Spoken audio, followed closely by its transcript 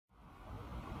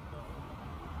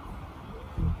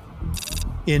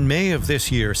In May of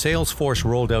this year, Salesforce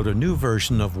rolled out a new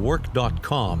version of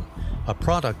Work.com, a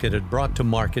product it had brought to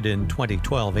market in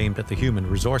 2012 aimed at the human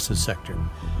resources sector.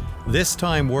 This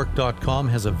time, Work.com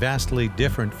has a vastly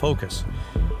different focus: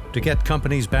 to get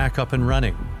companies back up and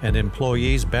running and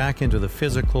employees back into the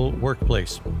physical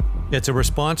workplace. It's a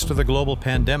response to the global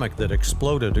pandemic that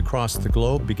exploded across the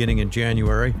globe beginning in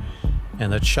January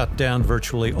and that shut down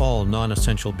virtually all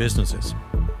non-essential businesses.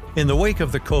 In the wake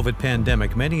of the COVID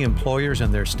pandemic, many employers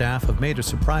and their staff have made a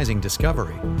surprising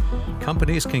discovery.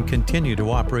 Companies can continue to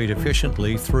operate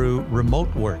efficiently through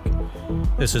remote work.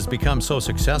 This has become so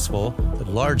successful that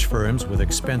large firms with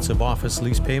expensive office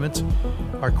lease payments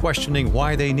are questioning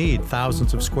why they need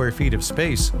thousands of square feet of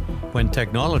space when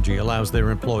technology allows their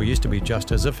employees to be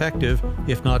just as effective,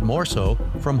 if not more so,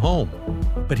 from home.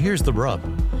 But here's the rub.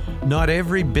 Not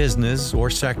every business or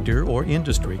sector or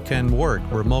industry can work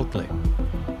remotely.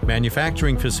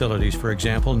 Manufacturing facilities, for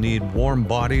example, need warm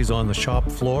bodies on the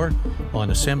shop floor,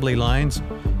 on assembly lines,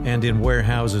 and in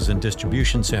warehouses and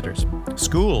distribution centers.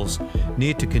 Schools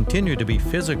need to continue to be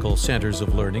physical centers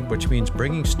of learning, which means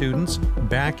bringing students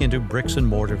back into bricks and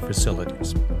mortar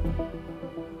facilities.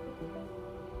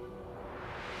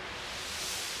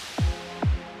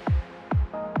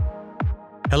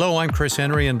 Hello, I'm Chris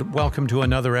Henry, and welcome to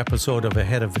another episode of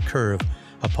Ahead of the Curve,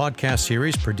 a podcast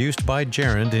series produced by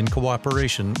Gerent in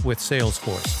cooperation with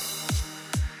Salesforce.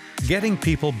 Getting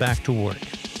people back to work,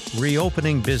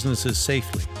 reopening businesses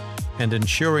safely, and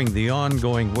ensuring the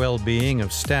ongoing well-being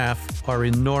of staff are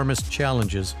enormous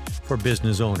challenges for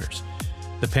business owners.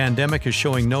 The pandemic is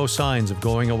showing no signs of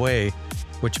going away,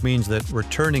 which means that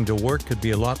returning to work could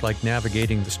be a lot like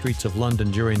navigating the streets of London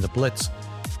during the Blitz.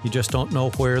 You just don't know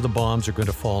where the bombs are going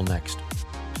to fall next.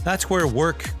 That's where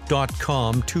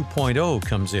Work.com 2.0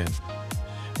 comes in.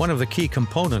 One of the key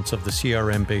components of the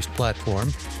CRM-based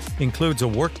platform includes a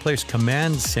workplace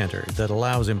command center that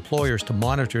allows employers to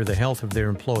monitor the health of their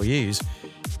employees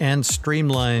and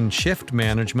streamline shift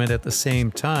management at the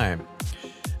same time.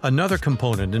 Another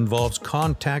component involves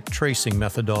contact tracing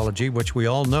methodology, which we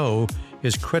all know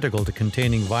is critical to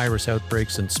containing virus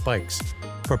outbreaks and spikes.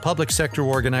 For public sector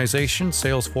organizations,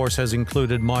 Salesforce has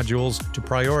included modules to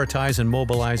prioritize and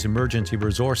mobilize emergency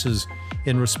resources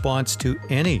in response to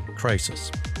any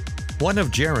crisis. One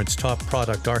of Gerent's top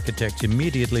product architects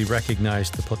immediately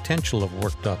recognized the potential of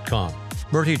Work.com.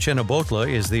 Murty Chennubhotla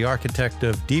is the architect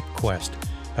of DeepQuest,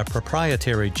 a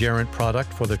proprietary Gerent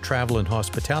product for the travel and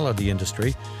hospitality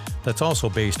industry that's also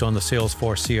based on the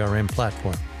Salesforce CRM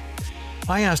platform.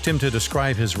 I asked him to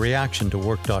describe his reaction to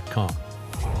Work.com.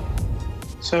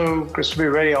 So, Chris, to be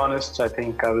very honest, I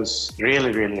think I was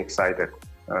really excited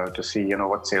to see,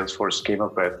 what Salesforce came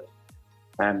up with.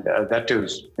 And that too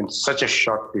in such a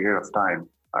short period of time.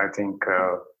 I think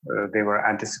they were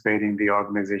anticipating the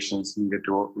organizations needed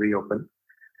to reopen.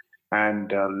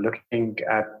 And looking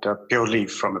at purely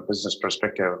from a business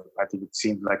perspective, I think it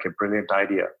seemed like a brilliant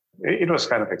idea. It was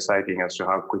kind of exciting as to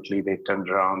how quickly they turned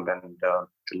around and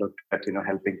looked at,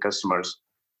 helping customers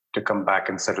to come back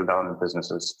and settle down in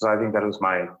businesses. So I think that was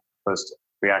my first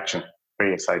reaction.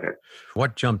 Very excited.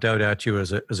 What jumped out at you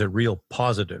as a real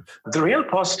positive? The real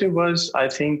positive was, I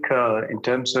think, in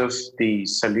terms of the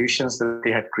solutions that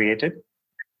they had created.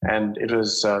 And it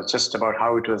was just about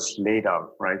how it was laid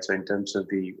out, right? So in terms of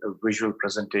the visual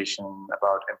presentation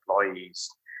about employees,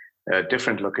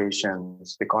 different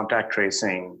locations, the contact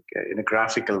tracing in a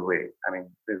graphical way. I mean,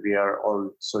 we are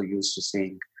all so used to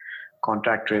seeing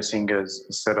contact tracing as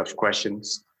a set of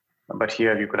questions, but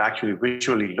here you could actually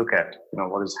visually look at,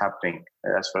 what is happening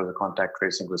as far as the contact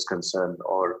tracing was concerned,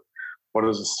 or what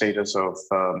was the status of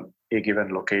a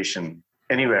given location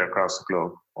anywhere across the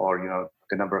globe, or,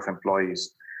 the number of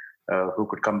employees who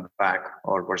could come back,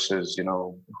 or versus,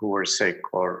 who were sick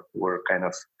or who were kind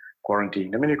of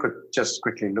quarantined. I mean, you could just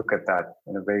quickly look at that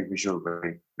in a very visual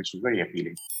way, which was very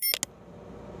appealing.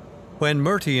 When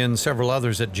Murty and several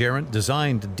others at Gerent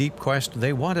designed DeepQuest,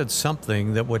 they wanted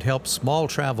something that would help small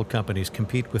travel companies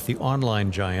compete with the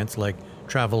online giants like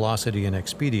Travelocity and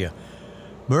Expedia.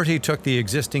 Murty took the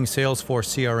existing Salesforce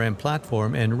CRM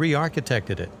platform and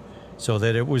re-architected it so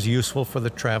that it was useful for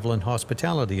the travel and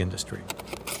hospitality industry.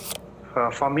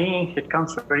 For me, it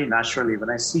comes very naturally. When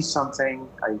I see something,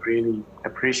 I really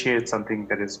appreciate something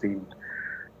that has been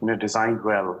designed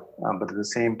well. But at the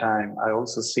same time, I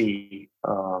also see,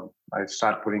 I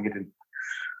start putting it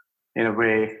in a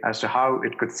way as to how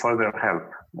it could further help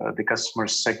the customer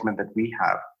segment that we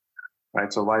have,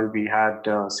 right? So while we had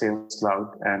Sales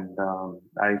Cloud, and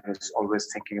I was always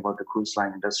thinking about the cruise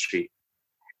line industry.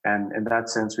 And in that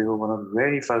sense, we were one of the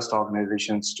very first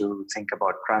organizations to think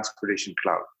about Transportation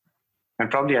Cloud. And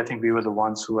probably I think we were the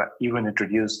ones who even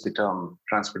introduced the term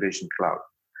transportation cloud.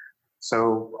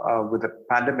 So with the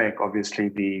pandemic, obviously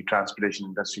the transportation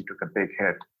industry took a big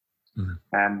hit. Mm-hmm.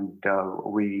 And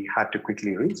we had to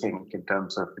quickly rethink in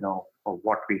terms of,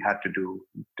 what we had to do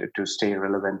to stay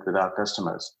relevant with our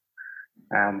customers.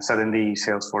 And suddenly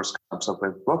Salesforce comes up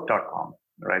with work.com,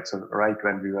 right? So right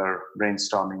when we were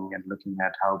brainstorming and looking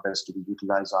at how best do we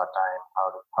utilize our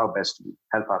time, how best do we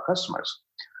help our customers.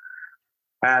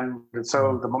 And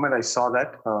so the moment I saw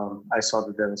that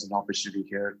there was an opportunity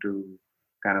here to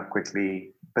kind of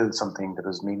quickly build something that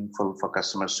was meaningful for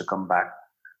customers to come back.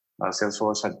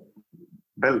 Salesforce had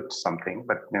built something,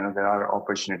 but there are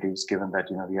opportunities given that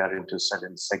we are into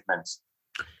certain segments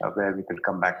where we could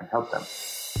come back and help them.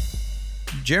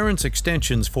 Gerent's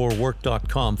extensions for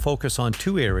work.com focus on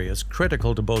two areas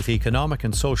critical to both economic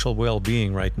and social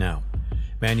well-being right now: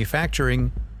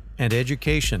 manufacturing and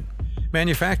education.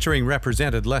 Manufacturing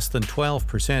represented less than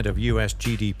 12% of U.S.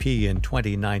 GDP in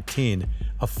 2019,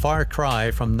 a far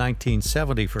cry from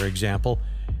 1970, for example,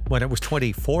 when it was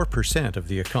 24% of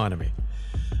the economy.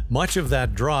 Much of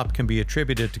that drop can be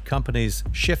attributed to companies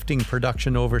shifting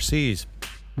production overseas.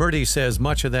 Murty says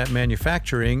much of that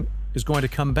manufacturing is going to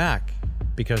come back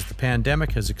because the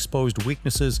pandemic has exposed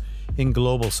weaknesses in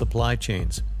global supply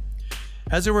chains.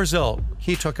 As a result,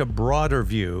 he took a broader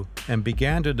view and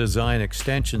began to design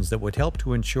extensions that would help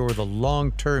to ensure the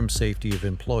long-term safety of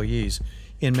employees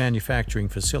in manufacturing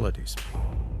facilities.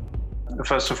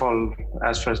 First of all,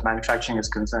 as far as manufacturing is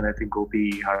concerned, I think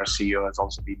Gopi, our CEO, has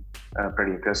also been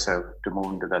pretty aggressive to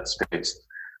move into that space.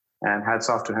 And hats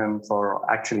off to him for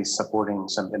actually supporting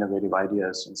some innovative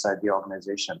ideas inside the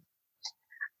organization.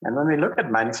 And when we look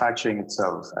at manufacturing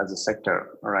itself as a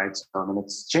sector, right,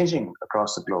 it's changing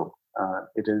across the globe.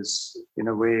 It is, in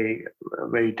a way,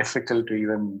 very difficult to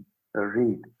even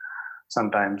read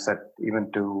sometimes that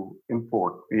even to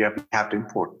import, we have to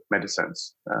import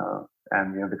medicines,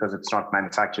 and because it's not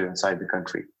manufactured inside the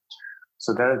country.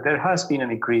 So there has been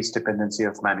an increased dependency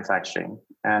of manufacturing.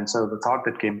 And so the thought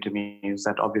that came to me is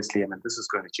that obviously, this is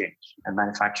going to change, and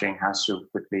manufacturing has to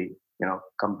quickly,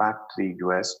 come back to the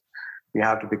US. We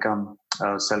have to become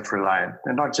self-reliant,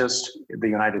 and not just the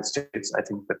United States. I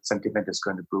think that sentiment is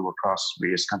going to grow across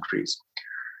various countries.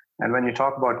 And when you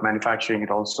talk about manufacturing, it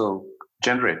also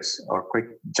generates or quick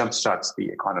jumpstarts the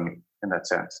economy in that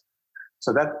sense.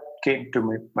 So that came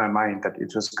to my mind that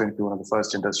it was going to be one of the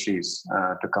first industries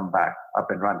to come back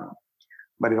up and running.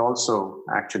 But it also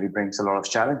actually brings a lot of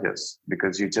challenges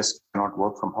because you just cannot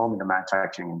work from home in the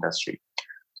manufacturing industry.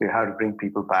 So you have to bring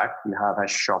people back. You have a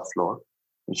shop floor,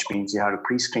 which means you have to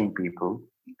pre-screen people.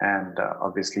 And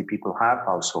obviously people have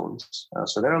households.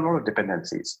 So there are a lot of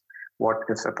dependencies. What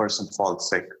if a person falls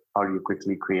sick? How do you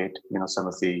quickly create, some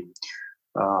of the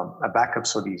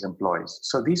backups for these employees?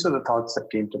 So these are the thoughts that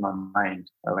came to my mind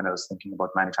when I was thinking about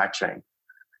manufacturing.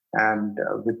 And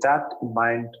with that in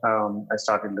mind, I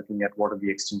started looking at what are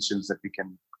the extensions that we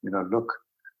can, look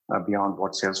beyond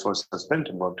what Salesforce has built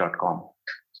in work.com.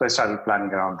 So I started planning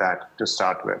around that to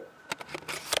start with.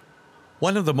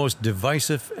 One of the most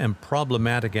divisive and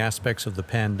problematic aspects of the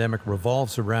pandemic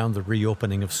revolves around the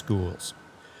reopening of schools.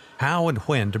 How and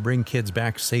when to bring kids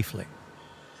back safely.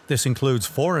 This includes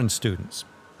foreign students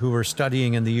who were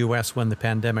studying in the U.S. when the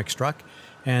pandemic struck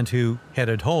and who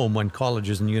headed home when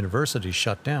colleges and universities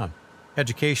shut down.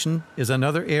 Education is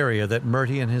another area that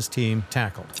Murty and his team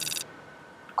tackled.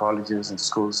 Colleges and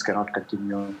schools cannot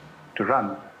continue to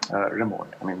run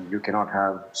remote. You cannot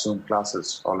have Zoom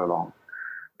classes all along.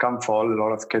 Come fall, a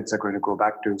lot of kids are going to go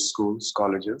back to schools,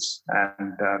 colleges,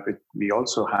 and we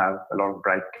also have a lot of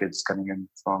bright kids coming in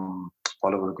from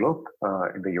all over the globe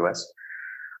in the US,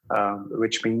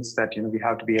 which means that we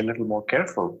have to be a little more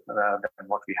careful than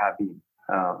what we have been.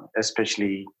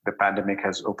 Especially the pandemic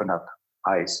has opened up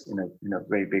eyes in a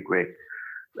very big way.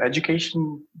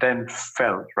 Education then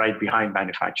fell right behind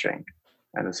manufacturing,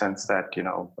 in the sense that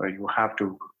you have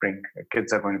to bring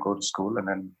kids are going to go to school, and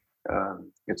then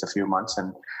it's a few months,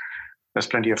 and there's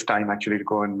plenty of time actually to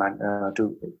go and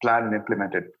to plan and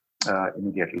implement it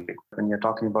immediately. When you're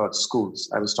talking about schools,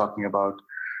 I was talking about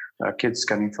kids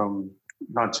coming from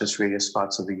not just various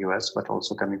parts of the US, but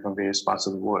also coming from various parts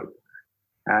of the world.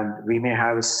 And we may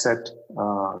have a set,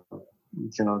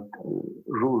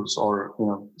 rules or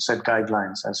set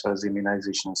guidelines as far as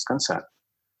immunization is concerned.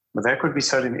 But there could be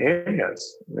certain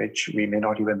areas which we may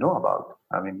not even know about.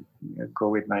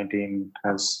 COVID-19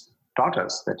 has taught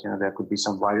us that there could be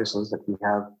some viruses that we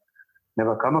have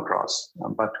never come across.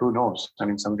 But who knows?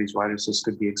 Some of these viruses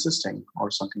could be existing, or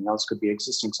something else could be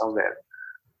existing somewhere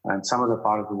and some other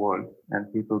part of the world,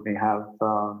 and people may have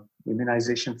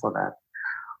immunization for that.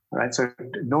 right? So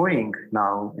knowing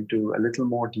now into a little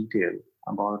more detail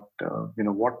about,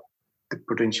 what the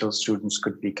potential students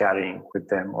could be carrying with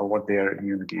them or what their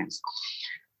immunity is,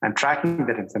 and tracking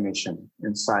that information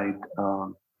inside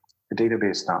the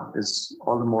database now is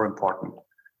all the more important.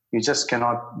 You just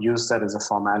cannot use that as a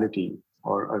formality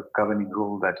or a governing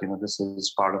rule that, this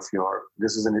is part of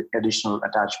this is an additional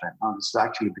attachment. Now, this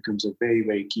actually becomes a very,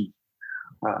 very key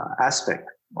aspect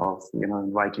of,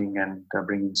 inviting and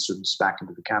bringing students back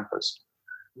into the campus.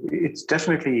 It's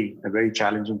definitely a very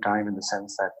challenging time in the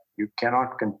sense that you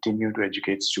cannot continue to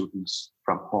educate students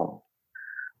from home.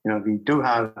 We do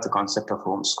have the concept of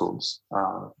homeschools.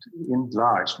 In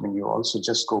large, when you also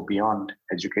just go beyond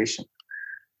education,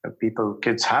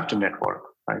 kids have to network,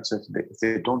 right? So if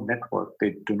they don't network,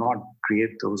 they do not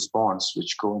create those bonds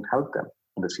which go and help them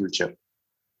in the future.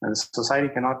 And society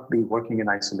cannot be working in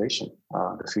isolation.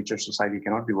 The future society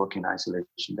cannot be working in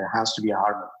isolation. There has to be a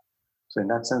harmony. So in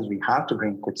that sense, we have to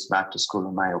bring kids back to school,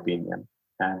 in my opinion,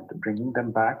 and bringing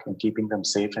them back and keeping them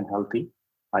safe and healthy.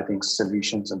 I think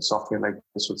solutions and software like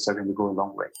this would certainly go a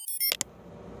long way.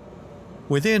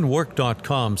 Within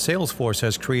Work.com, Salesforce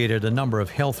has created a number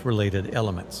of health-related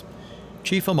elements.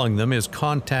 Chief among them is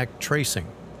contact tracing,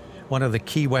 one of the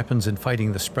key weapons in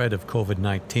fighting the spread of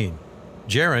COVID-19.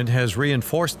 Gerent has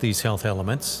reinforced these health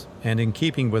elements, and in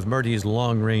keeping with Murty's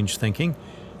long-range thinking,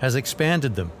 has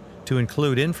expanded them to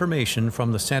include information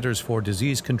from the Centers for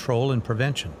Disease Control and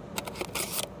Prevention.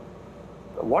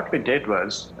 What we did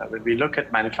was, when we look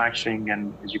at manufacturing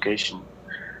and education,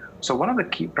 so one of the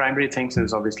key primary things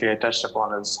is obviously I touched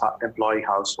upon is employee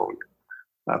household.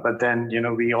 But then,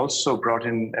 we also brought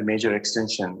in a major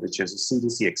extension, which is a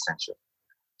CDC extension.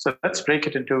 So let's break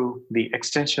it into the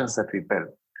extensions that we built.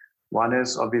 One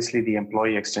is obviously the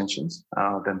employee extensions,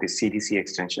 then the CDC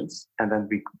extensions, and then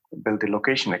we build the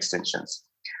location extensions.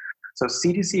 So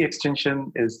CDC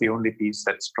extension is the only piece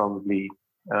that's probably,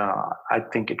 I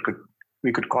think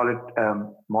we could call it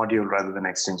module rather than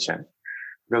extension.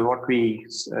 Well,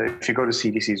 if you go to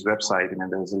CDC's website,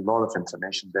 there's a lot of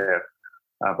information there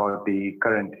about the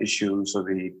current issues or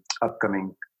the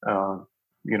upcoming,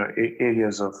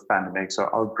 areas of pandemics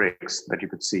or outbreaks that you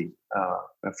could see,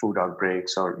 food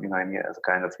outbreaks or, any other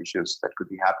kind of issues that could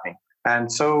be happening.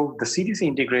 And so the CDC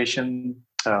integration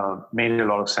made a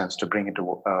lot of sense to bring it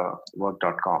to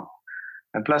Work.com.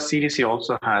 And plus CDC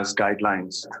also has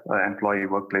guidelines, employee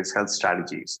workplace health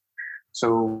strategies.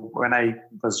 So when I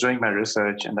was doing my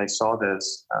research and I saw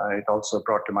this, it also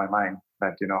brought to my mind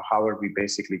that, how are we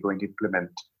basically going to implement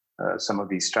some of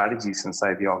these strategies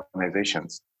inside the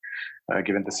organizations,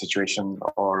 given the situation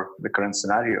or the current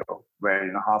scenario where,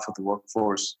 half of the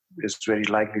workforce is very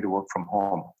likely to work from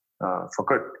home for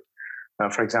good.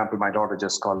 For example, my daughter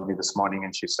just called me this morning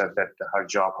and she said that her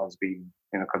job has been,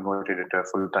 converted into a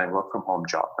full-time work from home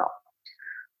job now.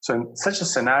 So in such a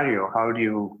scenario, how do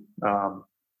you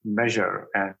measure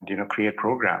and create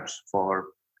programs for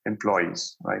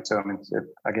employees, right? So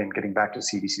again, getting back to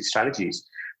CDC strategies,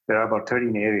 there are about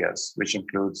 13 areas, which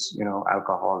includes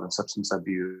alcohol and substance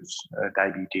abuse,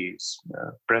 diabetes,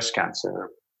 breast cancer,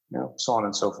 so on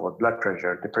and so forth, blood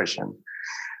pressure, depression.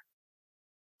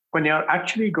 When you're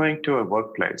actually going to a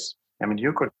workplace,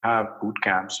 you could have boot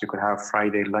camps, you could have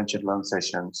Friday lunch and learn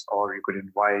sessions, or you could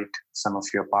invite some of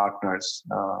your partners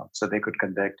so they could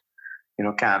conduct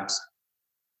camps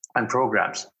and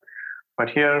programs. But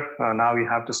here, now you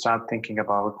have to start thinking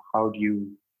about how do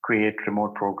you create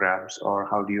remote programs, or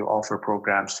how do you offer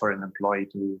programs for an employee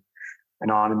to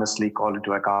anonymously call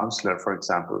into a counselor, for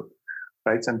example,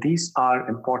 right? And these are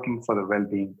important for the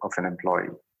well-being of an employee.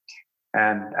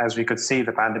 And as we could see,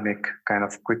 the pandemic kind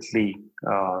of quickly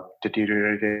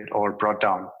deteriorated or brought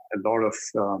down a lot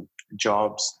of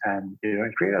jobs, and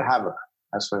it created havoc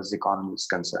as far as the economy is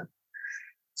concerned.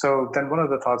 So then one of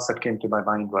the thoughts that came to my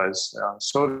mind was,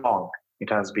 so long it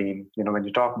has been, when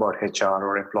you talk about HR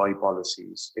or employee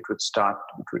policies, it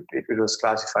was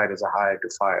classified as a hire to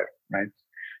fire, right?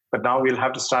 But now we'll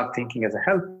have to start thinking as a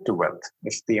health to wealth.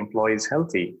 If the employee is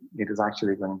healthy, it is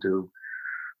actually going to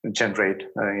generate,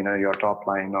 your top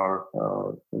line, or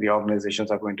the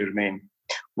organizations are going to remain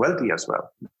wealthy as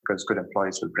well, because good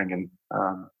employees will bring in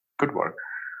good work.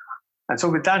 And so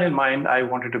with that in mind, I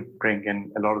wanted to bring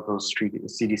in a lot of those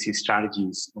CDC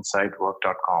strategies inside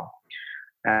Work.com.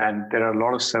 And there are a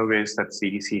lot of surveys that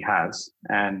CDC has,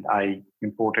 and I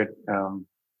imported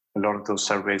a lot of those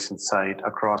surveys inside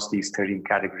across these 13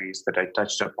 categories that I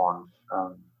touched upon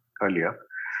earlier.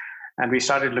 And we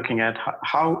started looking at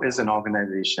how is an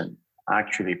organization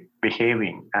actually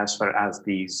behaving as far as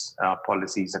these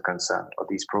policies are concerned, or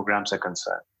these programs are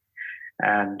concerned.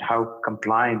 and how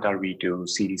compliant are we to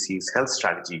CDC's health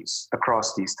strategies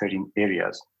across these 13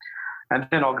 areas. And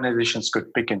then organizations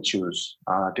could pick and choose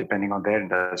depending on their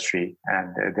industry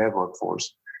and their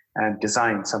workforce, and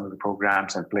design some of the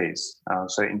programs in place,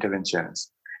 so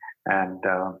interventions and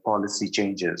policy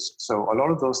changes. So a lot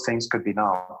of those things could be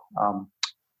now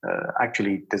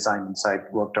actually designed inside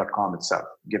work.com itself,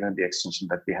 given the extension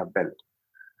that we have built.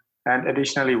 And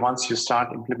additionally, once you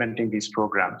start implementing these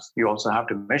programs, you also have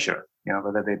to measure,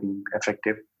 whether they're being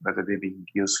effective, whether they're being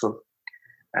useful,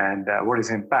 and what is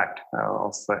the impact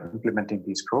of implementing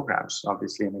these programs.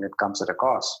 Obviously, it comes at a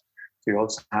cost. So you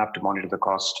also have to monitor the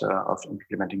cost of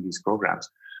implementing these programs.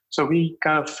 So we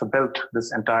kind of built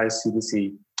this entire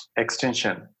CDC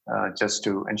extension just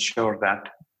to ensure that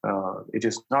it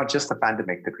is not just the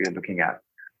pandemic that we are looking at.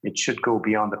 It should go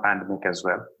beyond the pandemic as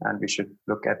well, and we should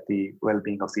look at the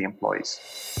well-being of the employees.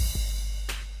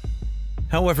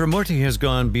 However, Murty has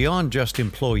gone beyond just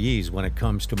employees when it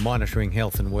comes to monitoring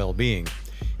health and well-being.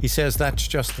 He says that's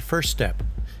just the first step,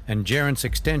 and Gerent's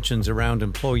extensions around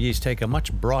employees take a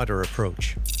much broader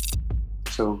approach.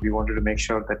 So we wanted to make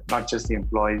sure that not just the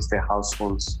employees, their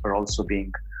households are also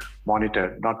being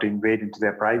monitored, not to invade into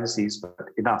their privacies, but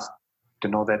enough to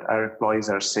know that our employees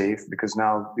are safe, because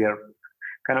now we are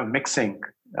kind of mixing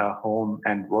home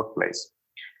and workplace.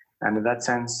 And in that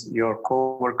sense, your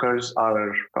co-workers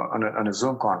are on a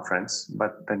Zoom conference,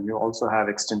 but then you also have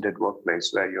extended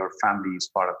workplace where your family is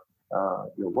part of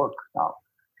your work now.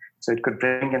 So it could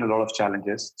bring in a lot of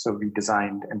challenges. So we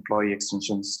designed employee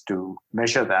extensions to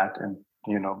measure that and,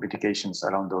 mitigations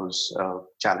around those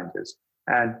challenges.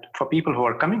 And for people who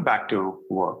are coming back to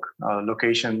work,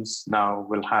 locations now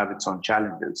will have its own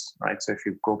challenges, right? So if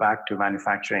you go back to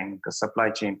manufacturing, the supply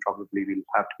chain probably will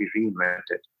have to be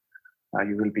reinvented.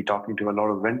 You will be talking to a lot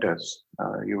of vendors.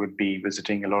 You would be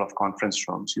visiting a lot of conference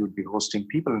rooms. You would be hosting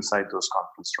people inside those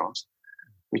conference rooms,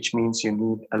 which means you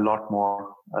need a lot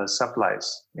more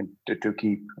supplies to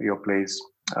keep your place,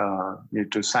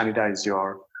 to sanitize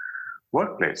your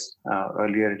workplace.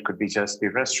 Earlier, it could be just the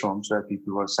restrooms where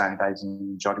people were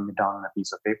sanitizing, jotting it down on a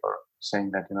piece of paper,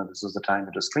 saying that, this is the time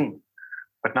it was clean.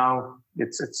 But now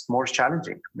it's more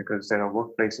challenging, because there are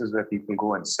workplaces where people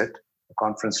go and sit,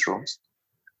 conference rooms,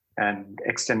 and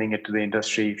extending it to the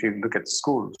industry. If you look at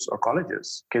schools or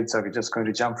colleges, kids are just going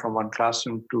to jump from one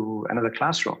classroom to another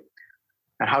classroom.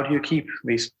 And how do you keep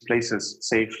these places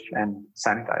safe and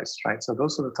sanitized, right? So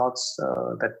those are the thoughts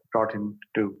that brought in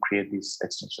to create these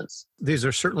extensions. These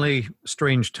are certainly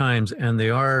strange times, and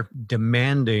they are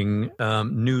demanding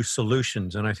new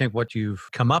solutions. And I think what you've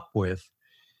come up with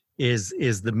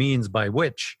is the means by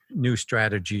which new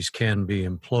strategies can be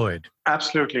employed.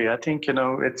 Absolutely. I think,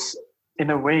 it's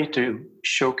in a way to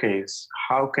showcase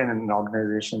how can an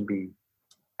organization be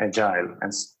agile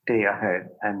and stay ahead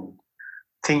and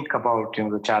think about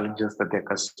the challenges that their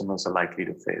customers are likely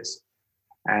to face,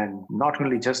 and not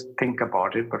only just think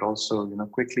about it, but also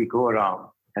quickly go around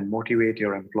and motivate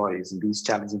your employees in these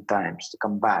challenging times to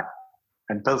come back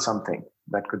and build something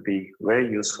that could be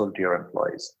very useful to your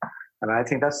employees. And I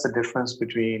think that's the difference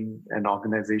between an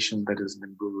organization that is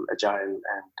nimble, agile,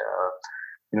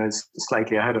 and is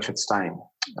slightly ahead of its time,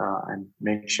 and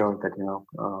make sure that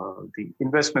the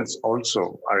investments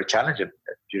also are a challenge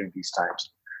during these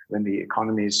times, when the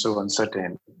economy is so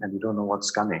uncertain and you don't know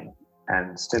what's coming,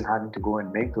 and still having to go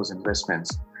and make those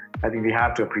investments. I think we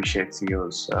have to appreciate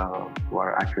CEOs who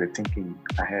are actually thinking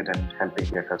ahead and helping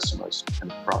their customers in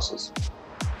the process.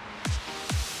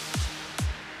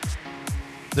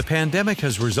 The pandemic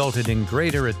has resulted in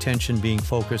greater attention being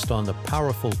focused on the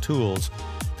powerful tools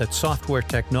that software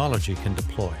technology can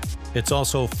deploy. It's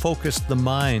also focused the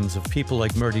minds of people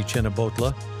like Murty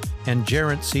Chennubhotla and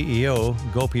Gerent CEO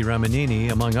Gopi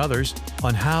Ramanini, among others,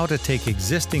 on how to take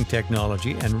existing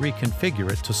technology and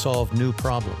reconfigure it to solve new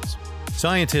problems.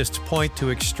 Scientists point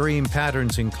to extreme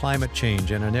patterns in climate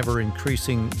change and an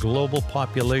ever-increasing global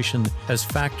population as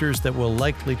factors that will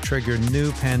likely trigger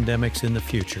new pandemics in the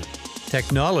future.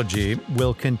 Technology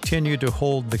will continue to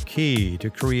hold the key to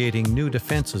creating new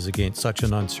defenses against such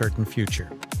an uncertain future.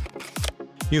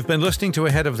 You've been listening to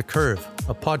Ahead of the Curve,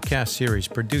 a podcast series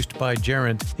produced by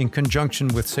Gerent in conjunction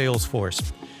with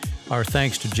Salesforce. Our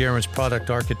thanks to Gerent's product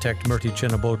architect Murty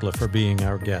Chennubhotla for being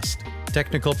our guest.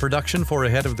 Technical production for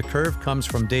Ahead of the Curve comes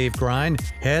from Dave Grine,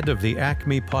 head of the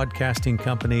Acme Podcasting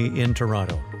Company in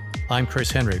Toronto. I'm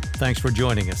Chris Henry. Thanks for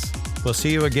joining us. We'll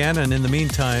see you again, and in the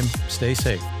meantime, stay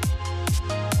safe.